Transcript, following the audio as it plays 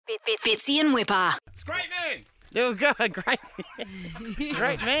Fitzy and Whipper. It's great, man. Oh, God, great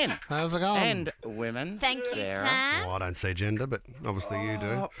men How's it going? and women. Thank you, Sarah. Sam. Well, I don't see gender, but obviously you do.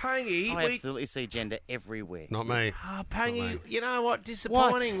 Oh, Pangy, I absolutely see gender everywhere. Not me. Pangy, you know what?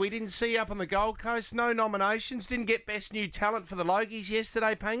 Disappointing. We didn't see you up on the Gold Coast. No nominations. Didn't get Best New Talent for the Logies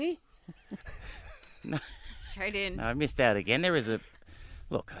yesterday, Pangy. Straight in. No, I missed out again. There is a...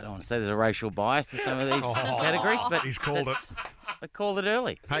 Look, I don't want to say there's a racial bias to some of these categories, but... He's called it. I called it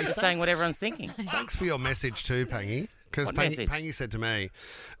early. Hey, Just saying what everyone's thinking. Thanks for your message too, Pangy. Because What message? Pangy said to me,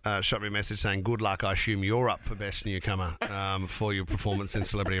 shot me a message saying, good luck, I assume you're up for Best Newcomer for your performance in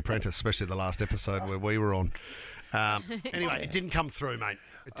Celebrity Apprentice, especially the last episode where we were on. Anyway, it didn't come through, mate.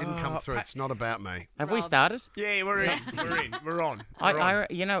 It didn't come through. It's not about me. Have we started? Yeah, we're in. We're on. I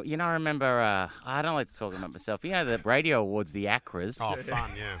remember, I don't like to talk about myself. You know, the radio awards, the ACRAs. Oh, fun,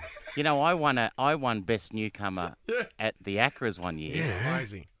 yeah. You know, I won Best Newcomer at the ACRAs one year. Yeah.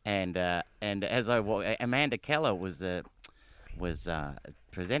 Amazing. And as I walked, Amanda Keller was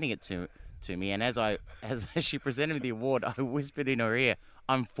presenting it to me, and as she presented me the award, I whispered in her ear,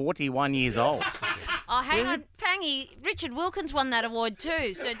 "I'm 41 years old." Oh, hang on, Pangy. Richard Wilkins won that award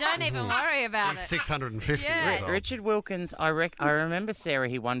too, so don't even worry about He's it. 650 Yeah. years old. Richard Wilkins, I remember, Sarah,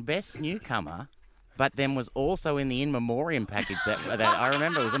 he won Best Newcomer, but then was also in the In Memoriam package that I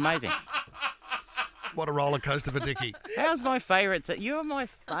remember. It was amazing. What a roller coaster for Dickie. How's my favourite team? You're my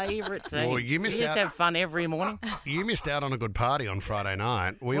favourite team. Well, you missed just out. have fun every morning. You missed out on a good party on Friday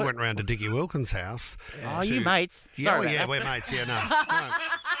night. We went round to Dickie Wilkins' house. Oh, you mates. Yeah, Sorry well, about yeah, that. we're mates. Yeah,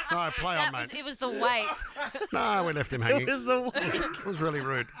 no, play on, mate. It was the weight. No, we left him hanging. It was the one. It was really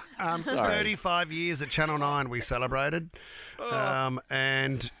rude. Sorry. 35 years at Channel 9 we celebrated.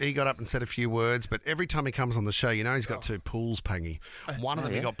 And he got up and said a few words, but every time he comes on the show, you know he's got two pools, Pangy. One of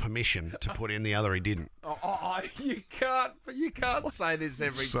them he yeah? got permission to put in, the other he didn't. You can't say this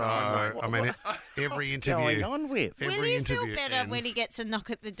every So, time. Mate. I mean, every interview. Going on with? Every Will you feel interview better ends, when he gets a knock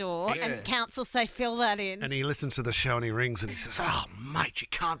at the door Yeah. and council say, fill that in? and he listens to the show and he rings and he says, "Oh, mate, you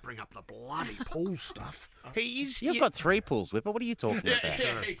can't bring up the bloody pool stuff." You've got 3 pools, Whipper. What are you talking about?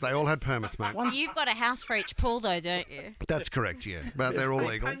 They all had permits, mate. You've got a house for each pool, though, don't you? That's correct, yeah. But they're all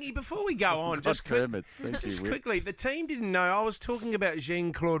legal. Pangy, before we go on, just permits. Thank you, Just Whip. quickly, the team didn't know. I was talking about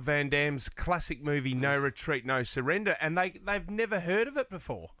Jean-Claude Van Damme's classic movie No Retreat, No Surrender, and they've never heard of it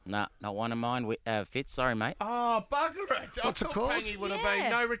before. Nah, not one of mine. Fitz, sorry, mate. Oh, bugger it. What's I it thought called? Pangy would have Yeah.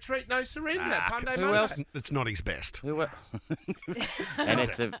 been No Retreat, No Surrender. Punday who Monday. else? It's not his best. Who were? And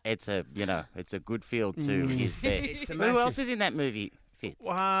it's a good feel to his best. It's a Who massive- else is in that movie? Fitz.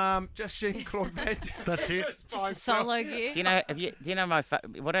 Just Jean-Claude Van Damme. That's it. Just a solo gear. Do you know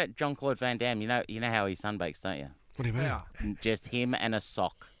what about John Claude Van Damme? You know how he sunbakes, don't you? What do you mean? Yeah. Just him and a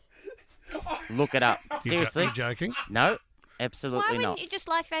sock. Look it up. Seriously? You joking? No, Why absolutely wouldn't not. you just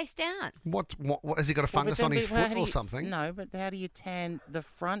lie face down? What has he got a fungus on his foot or something? No, but how do you tan the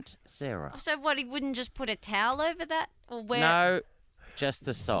front, Sarah? So what, he wouldn't just put a towel over that? Or wear... No, just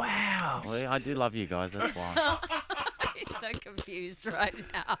the sock. Wow. Well, I do love you guys, that's why. He's so confused right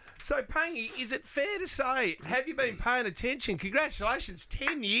now. So, Pangy, is it fair to say, have you been paying attention? Congratulations,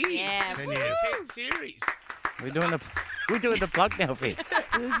 10 years. Yeah. 10 years. 10 series. We're doing the plug now, Fitz.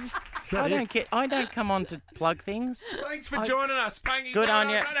 I don't care. I don't come on to plug things. Thanks for joining us, Pangy. Good on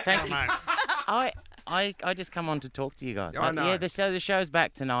you. Well done. Thank you. Mate. I just come on to talk to you guys. I know. Yeah, the show's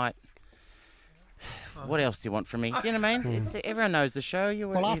back tonight. What else do you want from me? Do you know what I mean? Everyone knows the show.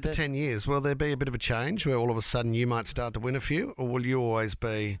 Well, after 10 years, will there be a bit of a change where all of a sudden you might start to win a few, or will you always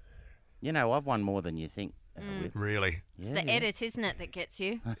be You know, I've won more than you think. really? It's the edit, isn't it, that gets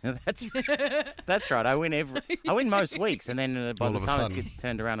you? That's right. I win most weeks, and then by All the of a time it sudden. gets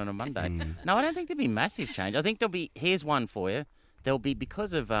turned around on a Monday. No, I don't think there'll be massive change. I think there'll be. Here's one for you. There'll be,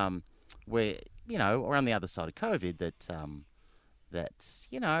 because of we're on the other side of COVID,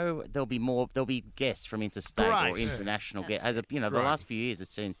 there'll be guests from interstate or Great. international That's guests. The Right. last few years,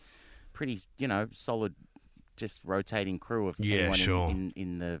 it's been pretty solid, just rotating crew of Yeah, anyone sure.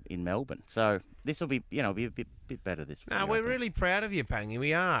 in Melbourne. So this will be be a bit better this week. No, we're really proud of you, Pangy.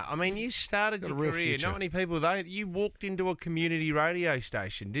 We are. I mean, you started Got a your real career. future. Not many people, you walked into a community radio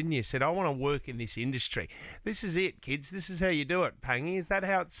station, didn't you? Said, I want to work in this industry. This is it, kids. This is how you do it, Pangy. Is that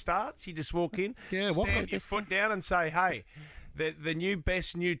how it starts? You just walk in, Yeah, what stamp got your this- foot down and say, hey, the new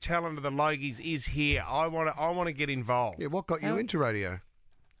best new talent of the Logies is here. I want to get involved. Yeah, what got you into radio?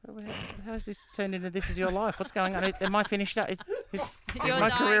 How has this turned into This Is Your Life? What's going on? Am I finished up? Is You're my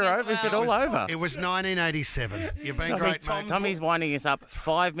dying career as over? Is it well. all over? It was 1987. You've been great, mate. Tommy's winding us up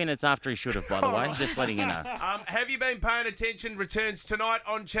 5 minutes after he should have, by the way. Just letting you know. Have you been paying attention? Returns tonight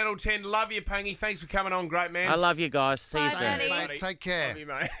on Channel 10. Love you, Pangy. Thanks for coming on, great man. I love you guys. See you Bye, soon. Daddy. Mate, take care. Love you,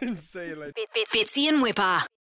 mate. See you later. Fitzy and Whipper.